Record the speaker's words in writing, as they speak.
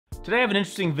Today I have an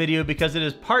interesting video because it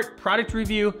is part product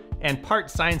review and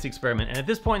part science experiment. And at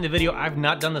this point in the video, I've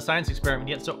not done the science experiment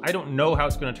yet, so I don't know how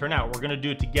it's gonna turn out. We're gonna do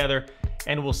it together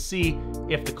and we'll see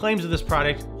if the claims of this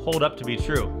product hold up to be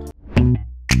true.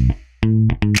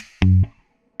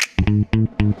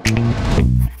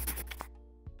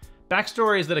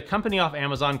 Backstory is that a company off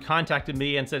Amazon contacted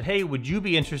me and said, hey, would you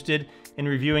be interested in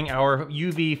reviewing our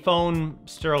UV phone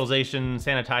sterilization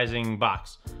sanitizing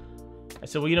box? I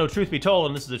said, well, you know, truth be told,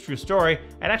 and this is a true story,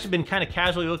 I'd actually been kind of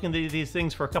casually looking at these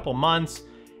things for a couple months,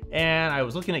 and I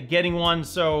was looking at getting one,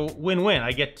 so win-win.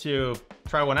 I get to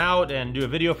try one out and do a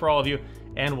video for all of you,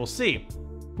 and we'll see.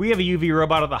 We have a UV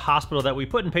robot at the hospital that we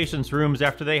put in patients' rooms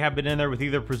after they have been in there with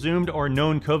either presumed or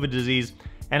known COVID disease,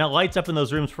 and it lights up in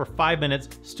those rooms for 5 minutes,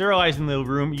 sterilizing the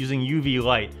room using UV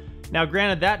light. Now,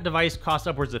 granted, that device costs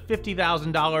upwards of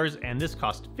 $50,000, and this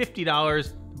costs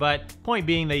 $50, but point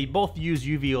being, they both use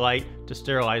UV light to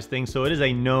sterilize things, so it is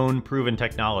a known, proven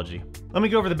technology. Let me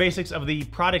go over the basics of the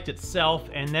product itself,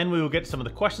 and then we will get some of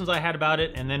the questions I had about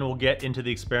it, and then we'll get into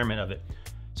the experiment of it.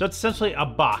 So it's essentially a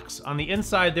box. On the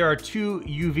inside, there are two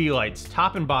UV lights,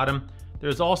 top and bottom.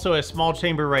 There's also a small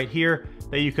chamber right here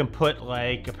that you can put,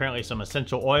 like, apparently some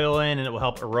essential oil in, and it will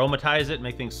help aromatize it,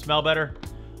 make things smell better.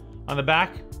 On the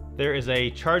back, there is a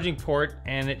charging port,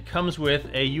 and it comes with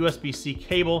a USB-C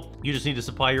cable. You just need to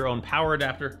supply your own power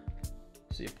adapter.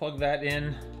 So you plug that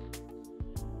in,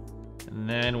 and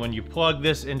then when you plug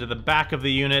this into the back of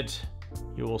the unit,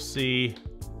 you will see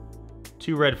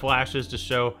two red flashes to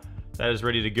show that is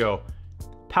ready to go.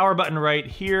 Power button right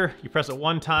here, you press it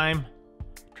one time,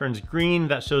 turns green.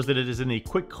 That shows that it is in the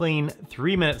quick clean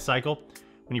 3-minute cycle.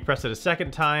 When you press it a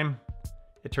second time,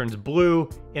 it turns blue.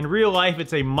 In real life,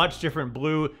 it's a much different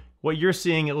blue. What you're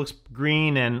seeing, it looks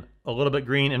green and a little bit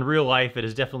green. In real life, it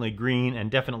is definitely green and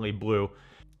definitely blue.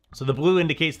 So the blue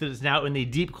indicates that it's now in the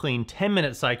deep clean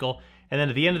 10-minute cycle. And then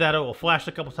at the end of that, it will flash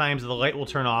a couple times, the light will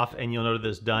turn off, and you'll know that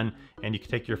it's done. And you can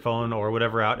take your phone or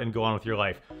whatever out and go on with your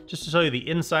life. Just to show you the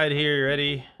inside here, you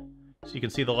ready? So you can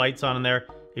see the lights on in there.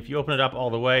 If you open it up all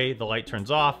the way, the light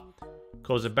turns off.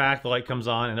 Close it back, the light comes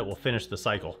on, and it will finish the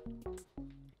cycle.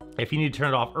 If you need to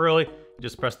turn it off early, you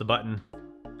just press the button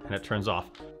and it turns off.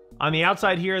 On the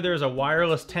outside here, there's a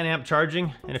wireless 10 amp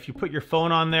charging, and if you put your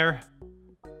phone on there,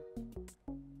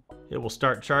 it will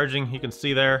start charging. You can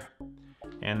see there,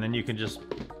 and then you can just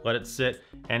let it sit,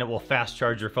 and it will fast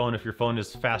charge your phone if your phone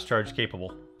is fast charge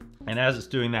capable. And as it's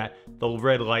doing that, the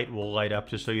red light will light up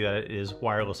to show you that it is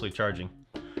wirelessly charging.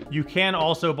 You can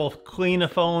also both clean a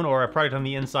phone or a product on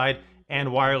the inside and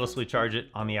wirelessly charge it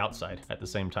on the outside at the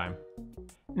same time.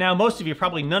 Now, most of you,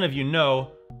 probably none of you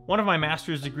know, one of my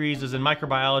master's degrees is in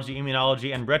microbiology,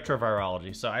 immunology, and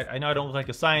retrovirology. So I know I don't look like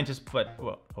a scientist, but,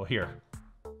 well, here.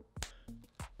 All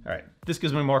right, this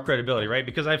gives me more credibility, right?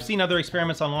 Because I've seen other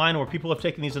experiments online where people have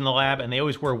taken these in the lab and they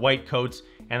always wear white coats,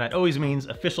 and that always means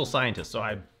official scientist. So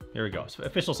here we go, so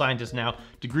official scientist now,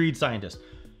 degreed scientist.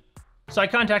 So I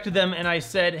contacted them and I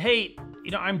said, hey,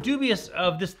 you know, I'm dubious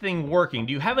of this thing working.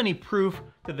 Do you have any proof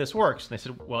that this works? And they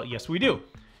said, well, yes, we do.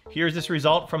 Here's this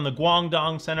result from the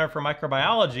Guangdong Center for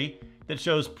Microbiology that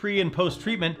shows pre and post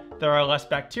treatment there are less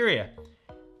bacteria.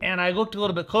 And I looked a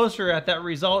little bit closer at that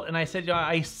result and I said, you know,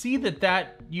 I see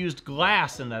that used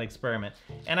glass in that experiment.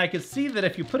 And I could see that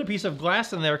if you put a piece of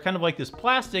glass in there, kind of like this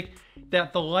plastic,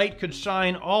 that the light could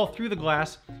shine all through the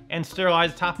glass and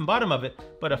sterilize the top and bottom of it.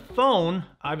 But a phone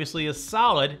obviously is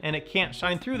solid and it can't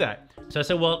shine through that. So I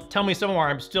said, well, tell me some more.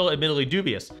 I'm still admittedly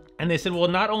dubious. And they said, well,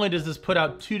 not only does this put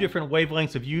out two different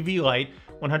wavelengths of UV light,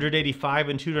 185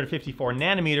 and 254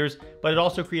 nanometers, but it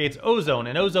also creates ozone,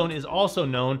 and ozone is also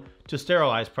known to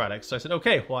sterilize products. So I said,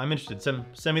 okay, well, I'm interested.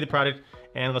 Send me the product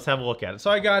and let's have a look at it.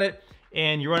 So I got it,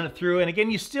 and you run it through, and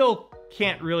again, you still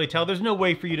can't really tell. There's no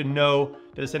way for you to know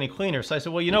that it's any cleaner. So I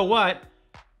said, well, you know what?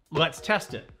 Let's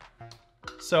test it.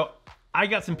 So I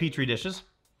got some petri dishes,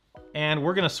 and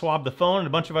we're gonna swab the phone and a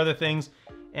bunch of other things,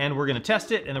 and we're gonna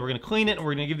test it, and then we're gonna clean it, and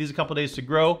we're gonna give these a couple days to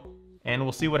grow, and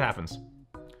we'll see what happens.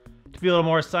 To be a little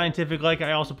more scientific-like,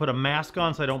 I also put a mask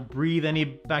on so I don't breathe any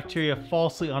bacteria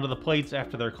falsely onto the plates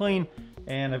after they're clean,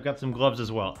 and I've got some gloves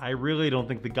as well. I really don't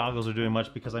think the goggles are doing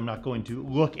much because I'm not going to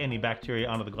look any bacteria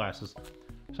onto the glasses.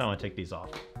 So I'm gonna take these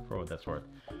off for what that's worth.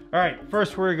 All right,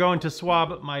 first we're going to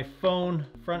swab my phone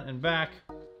front and back.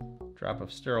 Drop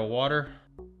of sterile water,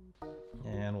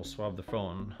 and we'll swab the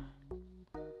phone.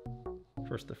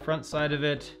 First the front side of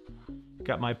it.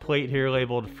 Got my plate here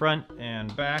labeled front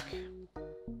and back.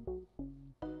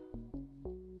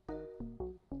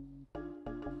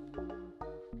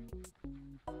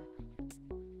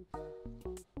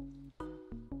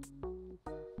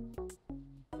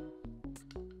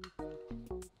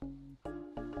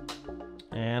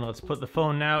 And let's put the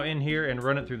phone now in here and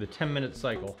run it through the 10-minute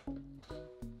cycle.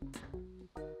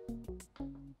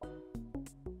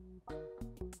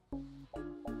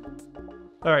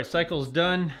 All right, cycle's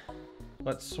done.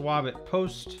 Let's swab it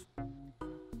post.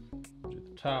 Do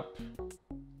the top,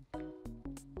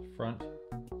 front.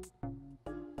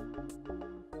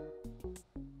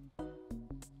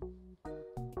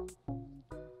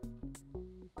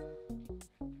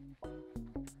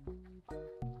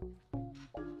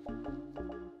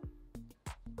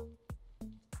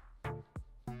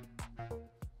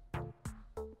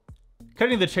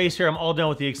 Cutting the chase here, I'm all done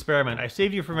with the experiment. I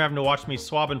saved you from having to watch me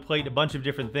swab and plate a bunch of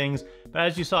different things, but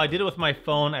as you saw, I did it with my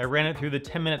phone. I ran it through the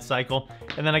 10-minute cycle,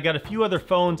 and then I got a few other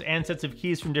phones and sets of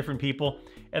keys from different people,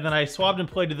 and then I swabbed and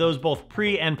plated those both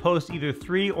pre and post either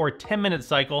 3 or 10-minute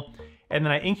cycle, and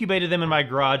then I incubated them in my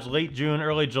garage late June,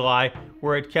 early July,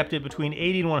 where it kept it between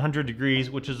 80 and 100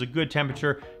 degrees, which is a good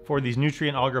temperature for these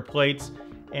nutrient auger plates,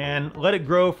 and let it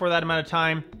grow for that amount of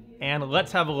time, and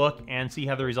let's have a look and see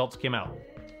how the results came out.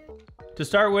 To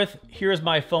start with, here's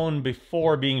my phone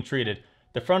before being treated.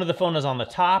 The front of the phone is on the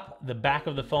top, the back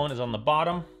of the phone is on the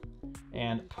bottom,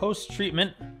 and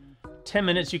post-treatment, 10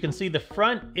 minutes, you can see the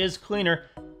front is cleaner.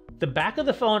 The back of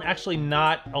the phone actually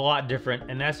not a lot different,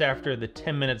 and that's after the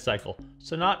 10-minute cycle.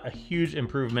 So not a huge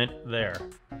improvement there.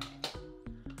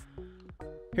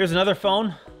 Here's another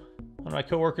phone, one of my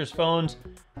coworkers' phones.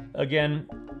 Again,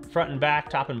 front and back,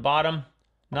 top and bottom.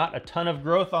 Not a ton of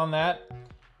growth on that.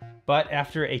 But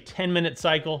after a 10-minute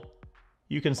cycle,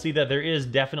 you can see that there is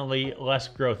definitely less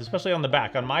growth, especially on the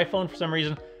back. On my phone, for some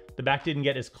reason, the back didn't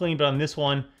get as clean, but on this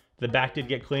one, the back did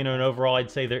get cleaner, and overall,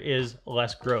 I'd say there is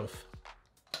less growth.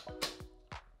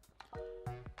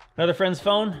 Another friend's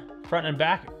phone, front and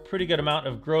back, pretty good amount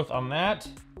of growth on that.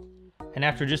 And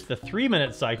after just the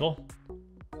 3-minute cycle,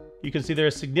 you can see there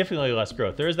is significantly less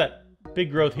growth. There is that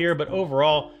big growth here, but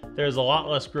overall, there's a lot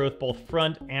less growth both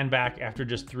front and back after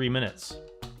just 3 minutes.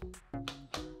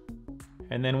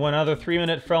 And then one other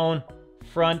 3-minute phone,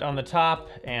 front on the top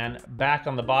and back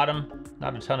on the bottom.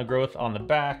 Not a ton of growth on the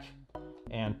back.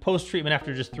 And post-treatment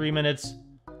after just 3 minutes,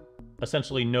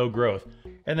 essentially no growth.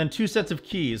 And then 2 sets of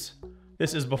keys.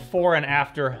 This is before and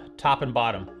after, top and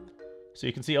bottom. So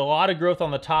you can see a lot of growth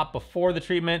on the top before the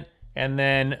treatment, and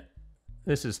then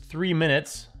this is 3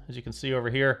 minutes, as you can see over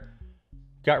here.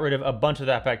 Got rid of a bunch of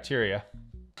that bacteria.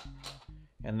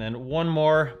 And then one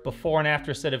more before and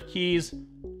after set of keys.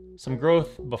 Some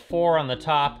growth before on the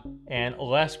top and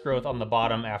less growth on the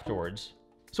bottom afterwards.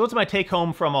 So what's my take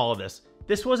home from all of this?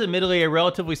 This was admittedly a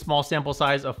relatively small sample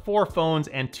size of 4 phones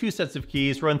and 2 sets of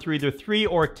keys run through either 3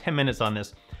 or 10 minutes on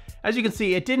this. As you can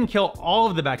see, it didn't kill all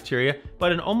of the bacteria,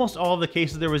 but in almost all of the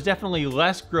cases, there was definitely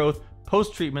less growth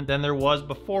post-treatment than there was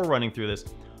before running through this.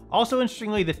 Also,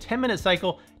 interestingly, the 10-minute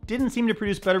cycle didn't seem to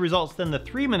produce better results than the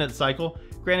 3-minute cycle.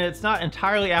 Granted, it's not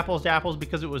entirely apples to apples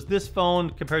because it was this phone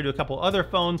compared to a couple other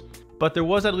phones, but there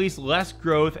was at least less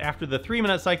growth after the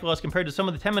 3-minute cycle as compared to some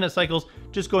of the 10-minute cycles,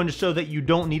 just going to show that you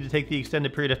don't need to take the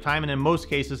extended period of time, and in most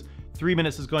cases, 3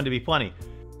 minutes is going to be plenty.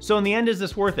 So in the end, is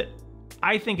this worth it?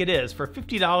 I think it is. For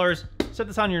 $50, set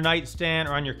this on your nightstand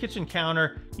or on your kitchen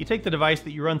counter. You take the device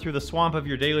that you run through the swamp of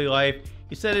your daily life,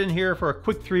 you set it in here for a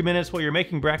quick 3 minutes while you're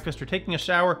making breakfast or taking a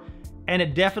shower, and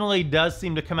it definitely does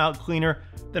seem to come out cleaner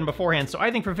than beforehand. So I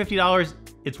think for $50,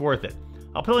 it's worth it.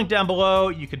 I'll put a link down below.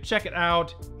 You can check it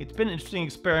out. It's been an interesting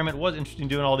experiment. It was interesting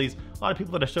doing all these. A lot of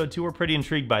people that I showed to were pretty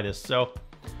intrigued by this. So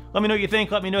let me know what you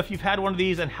think. Let me know if you've had one of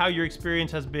these and how your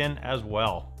experience has been as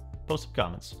well. Post some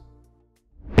comments.